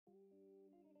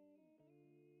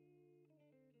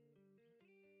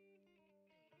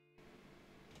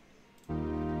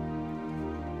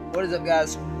What is up,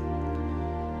 guys?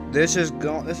 This is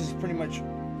pretty much,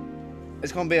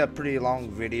 it's gonna be a pretty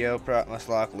long video, most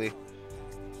likely,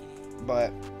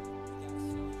 but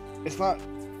it's not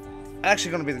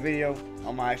actually gonna be the video.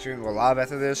 I'm actually gonna go live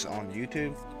after this on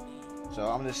YouTube. So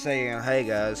I'm just saying, hey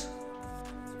guys,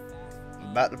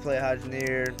 I'm about to play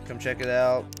Hydroneer. Come check it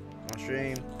out on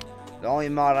stream. The only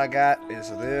mod I got is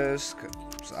this,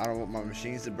 so I don't want my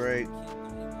machines to break.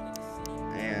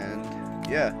 And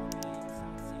yeah,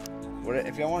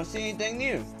 if y'all want to see anything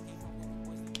new,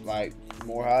 like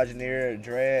more Hydroneer,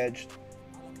 Dredge,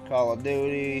 Call of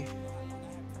Duty,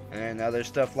 and other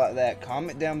stuff like that,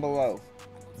 comment down below.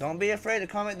 Don't be afraid to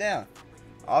comment down.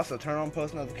 Also, turn on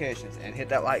post notifications and hit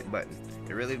that like button.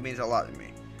 It really means a lot to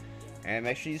me. And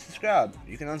make sure you subscribe.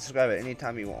 You can unsubscribe at any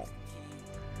time you want.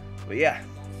 But yeah,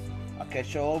 I'll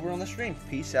catch y'all over on the stream.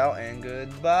 Peace out and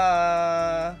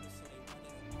goodbye.